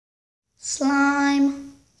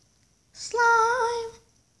Slime, slime,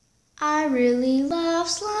 I really love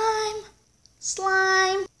slime.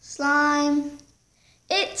 Slime, slime,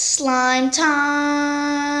 it's slime time.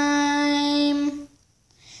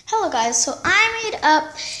 Hello guys, so I made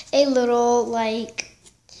up a little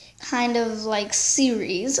kind of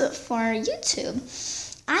series for YouTube.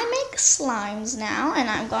 I make slimes now and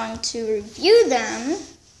I'm going to review them.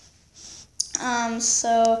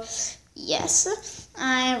 So yes,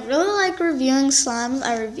 I really like reviewing slimes.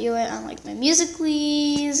 I review it on my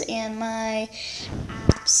Musical.lys and my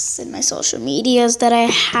apps and my social medias that I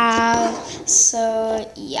have. So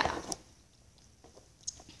yeah.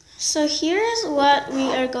 So here's what we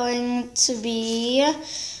are going to be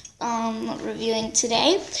reviewing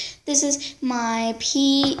today. This is my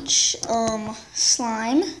peach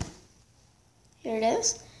slime. Here it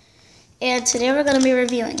is. And today we're going to be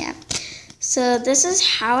reviewing it. So this is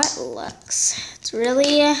how it looks. It's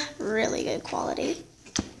really, really good quality.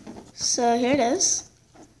 So here it is.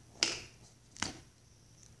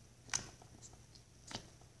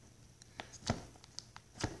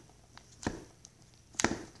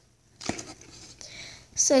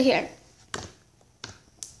 So here.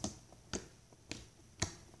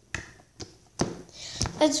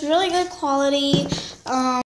 It's really good quality.